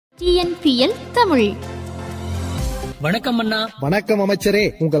TNPL Tamil. வணக்கம் அண்ணா. வணக்கம் அமைச்சரே.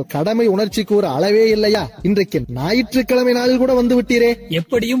 உங்கள் கடமை உணர்ச்சிக்கு ஒரு அளவே இல்லையா? இன்றைக்கு ஞாயிற்றுக்கிழமை நாளில் கூட வந்து விட்டீரே.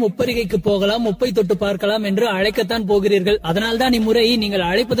 எப்படியும் உப்பரிகைக்கு போகலாம், உப்பை தொட்டு பார்க்கலாம் என்று அழைக்கத்தான் போகிறீர்கள். அதனால்தான் இம்முறை நீங்கள்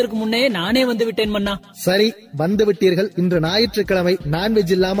அழைப்பதற்கு முன்னே நானே வந்து விட்டேன் மன்னா. சரி, வந்து விட்டீர்கள். இன்று ஞாயிற்றுக்கிழமை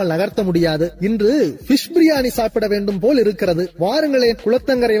நான்வெஜ் இல்லாமல் நகர்த்த முடியாது. இன்று பிஷ் பிரியாணி சாப்பிட வேண்டும் போல் இருக்கிறது. வாருங்களேன்,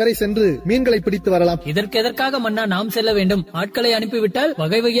 குளத்தங்கரை வரை சென்று மீன்களை பிடித்து வரலாம். இதற்கு எதற்காக மன்னா நாம் செல்ல வேண்டும்? ஆட்களை அனுப்பிவிட்டால்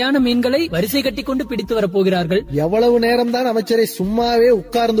வகை வகையான மீன்களை வரிசை கட்டி கொண்டு பிடித்து வரப்போகிறார்கள். எவ்வளவு நேரம் தான் அமைச்சரை சும்மாவே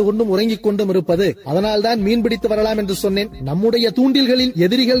உட்கார்ந்து கொண்டும் உறங்கிக் கொண்டும் இருப்பது? அதனால்தான் மீன் பிடித்து வரலாம் என்று சொன்னேன். நம்முடைய தூண்டில்களில்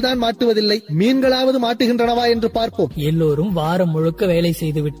எதிரிகள் தான் மாட்டுவதில்லை, மீன்களாவது மாட்டுகின்றனவா என்று பார்ப்போம். எல்லோரும் வாரம் முழுக்க வேலை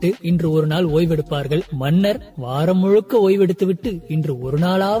செய்துவிட்டு இன்று ஒரு நாள் ஓய்வெடுப்பார்கள். மன்னர் வாரம் முழுக்க ஓய்வெடுத்துவிட்டு இன்று ஒரு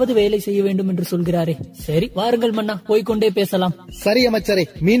நாளாவது வேலை செய்ய வேண்டும் என்று சொல்கிறாரே. சரி, வாருங்கள் மன்னா, போய்கொண்டே பேசலாம். சரி அமைச்சரே,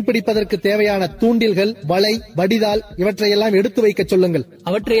 மீன் பிடிப்பதற்கு தேவையான தூண்டில்கள், வலை, வடிதால் இவற்றையெல்லாம் எடுத்து வைக்க சொல்லுங்கள்.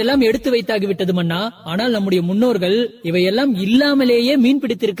 அவற்றையெல்லாம் எடுத்து வைத்தாகிவிட்டது மன்னா. ஆனால் நம்முடைய முன்னோர்கள் இவையெல்லாம் இல்லாமலேயே மீன்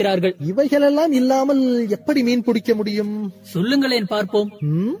பிடித்திருக்கிறார்கள். இவைகளெல்லாம் இல்லாமல் எப்படி மீன் பிடிக்க முடியும்? சொல்லுங்களேன் பார்ப்போம்.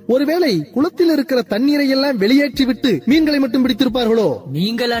 ஒருவேளை குளத்தில் இருக்கிற தண்ணீரை எல்லாம் வெளியேற்றி விட்டு மீன்களை மட்டும் பிடித்திருப்பார்களோ?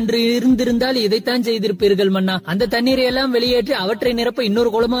 நீங்கள் அன்று இருந்திருந்தால் இதைத்தான் செய்திருப்பீர்கள் மன்னா. அந்த தண்ணீரை எல்லாம் வெளியேற்றி அவற்றை நிரப்ப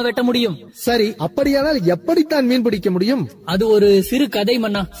இன்னொரு குளமா வெட்ட முடியும். சரி, அப்படியானால் எப்படித்தான் மீன் பிடிக்க முடியும்? அது ஒரு சிறு கதை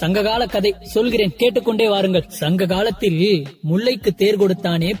மன்னா, சங்ககால கதை. சொல்கிறேன், கேட்டுக்கொண்டே வாருங்கள். சங்க காலத்தில் முல்லைக்கு தேர்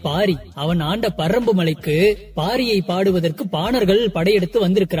கொடுத்தானே பாரி, அவன் ஆண்ட பரம்பு மலைக்கு பாரியை பாடுவதற்கு பாணர்கள் படையெடுத்து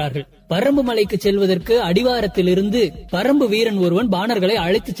வந்திருக்கிறார்கள். பரம்பு மலைக்கு செல்வதற்கு அடிவாரத்திலிருந்து பரம்பு வீரன் ஒருவன் பாணர்களை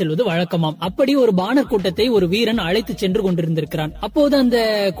அழைத்து செல்வது வழக்கமாம். அப்படி ஒரு பாணர் கூட்டத்தை ஒரு வீரன் அழைத்து சென்று கொண்டிருந்திருக்கிறான். அப்போது அந்த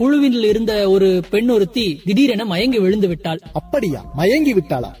குழுவில் இருந்த ஒரு பெண் ஒருத்தி திடீரென மயங்கி விழுந்து விட்டாள். அப்படியா? மயங்கி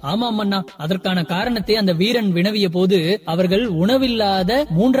விட்டாளா? ஆமாம் அண்ணா. அதற்கான காரணத்தை அந்த வீரன் வினவிய போது அவர்கள் உணவில்லாத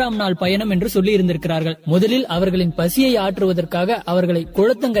 3ஆம் நாள் பயணம் என்று சொல்லி இருந்திருக்கிறார்கள். முதலில் அவர்களின் பசியை ஆற்றுவதற்காக அவர்களை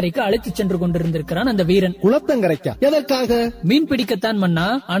குளத்தங்கரைக்கு அழைத்து சென்று கொண்டிருந்திருக்கிறான் அந்த வீரன். குளத்தங்கரைக்கா? எதற்காக? மீன் பிடிக்கத்தான் மன்னா.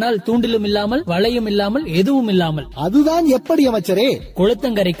 ஆனால் தூண்டிலும் இல்லாமல், வளையும் இல்லாமல், எதுவும் இல்லாமல். அதுதான் எப்படி அமைச்சரே?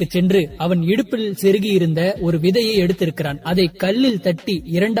 குளத்தங்கரைக்கு சென்று அவன் இடுப்பில் செருகி இருந்த ஒரு விதையை எடுத்திருக்கிறான். அதை கல்லில் தட்டி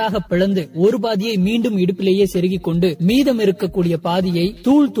இரண்டாக பிளந்து ஒரு பாதியை மீண்டும் இடுப்பிலேயே செருகிக் கொண்டு மீதம் இருக்கக்கூடிய பாதியை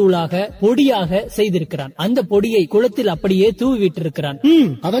தூள் தூளாக பொடியாக செய்திருக்கிறான். அந்த பொடியை குளத்தில் அப்படியே தூவி விட்டிருக்கிறான்.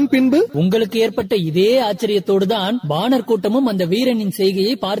 அதன் பின்பு உங்களுக்கு ஏற்பட்ட இதே ஆச்சரியத்தோடுதான் பாணர் கூட்டமும் அந்த வீரனின்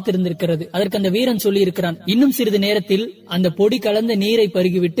செய்கையை பார்த்திருந்திருக்கிறது. அதற்கு அந்த வீரன் சொல்லி இருக்கிறான், இன்னும் சிறிது நேரத்தில் அந்த பொடி கலந்த நீரை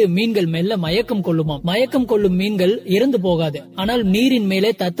பருகிவிட்டு மீன்கள் மெல்ல மயக்கம் கொள்ளுமாம். மயக்கம் கொள்ளும் மீன்கள் இறந்து போகாது, ஆனால் நீரின்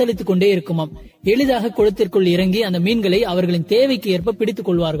மேலே தத்தளித்துக் கொண்டே இருக்குமாம். எளிதாக குளத்திற்குள் இறங்கி அந்த மீன்களை அவர்களின் தேவைக்கு ஏற்ப பிடித்துக்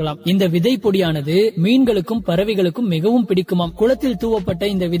கொள்வார்களாம். இந்த விதை பொடியானது மீன்களுக்கும் பறவைகளுக்கும் மிகவும் பிடிக்குமாம். குளத்தில் தூவப்பட்ட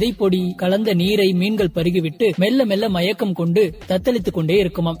இந்த விதை பொடி கலந்த நீரை மீன்கள் பருகிவிட்டு மெல்ல மெல்ல மயக்கம் கொண்டு தத்தளித்துக் கொண்டே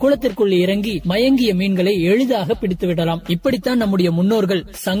இருக்குமாம். குளத்திற்குள் இறங்கி மயங்கிய மீன்களை எளிதாக பிடித்து விடலாம். இப்படித்தான் நம்முடைய முன்னோர்கள்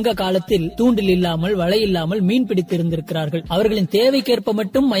சங்க காலத்தில் தூண்டில் இல்லாமல், வலை இல்லாமல் மீன் பிடித்திருந்திருக்கிறார்கள். அவர்களின் தேவைக்கேற்ப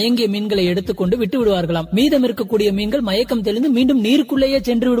மட்டும் மயங்கிய மீன்களை எடுத்துக்கொண்டு விட்டு விடுவார்களாம். மீதம் இருக்கக்கூடிய மீன்கள் மயக்கம் தெளிந்து மீண்டும் நீருக்குள்ளேயே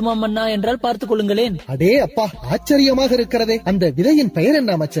சென்று விடுமாம் மன்னா. என்றால் பார்த்துக் கொள்ளுங்களேன். அடே அப்பா, ஆச்சரியமாக இருக்கிறதே. அந்த விதையின் பெயர்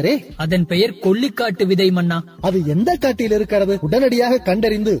என்ன அமைச்சரே? அதன் பெயர் கொல்லிக்காட்டு விதை மன்னா. அது எந்த காட்டில் இருக்கிறது? உடனடியாக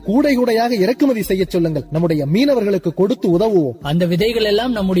கண்டறிந்து கூடை கூடையாக இறக்குமதி செய்ய சொல்லுங்கள். நம்முடைய மீனவர்களுக்கு கொடுத்து உதவுவோம். அந்த விதைகள்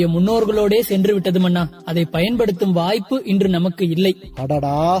எல்லாம் நம்முடைய முன்னோர்களோடே சென்று விட்டது மன்னா. அதை பயன்படுத்தும் வாய்ப்பு இன்று நமக்கு இல்லை.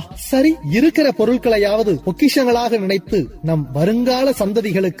 அடடா, சரி, இருக்கிற பொருட்களையாவது பொக்கிஷங்களாக நினைத்து நம் வருங்கால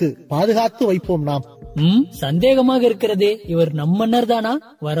சந்ததிகளுக்கு பாதுகாத்து வைப்போம் நாம். சந்தேகமாக இருக்கிறதே, இவர் நம் மன்னர் தானா?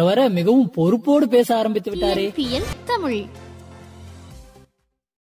 வர வர மிகவும் பொறுப்போடு பேச ஆரம்பித்து விட்டாரே. TNPL தமிழ்.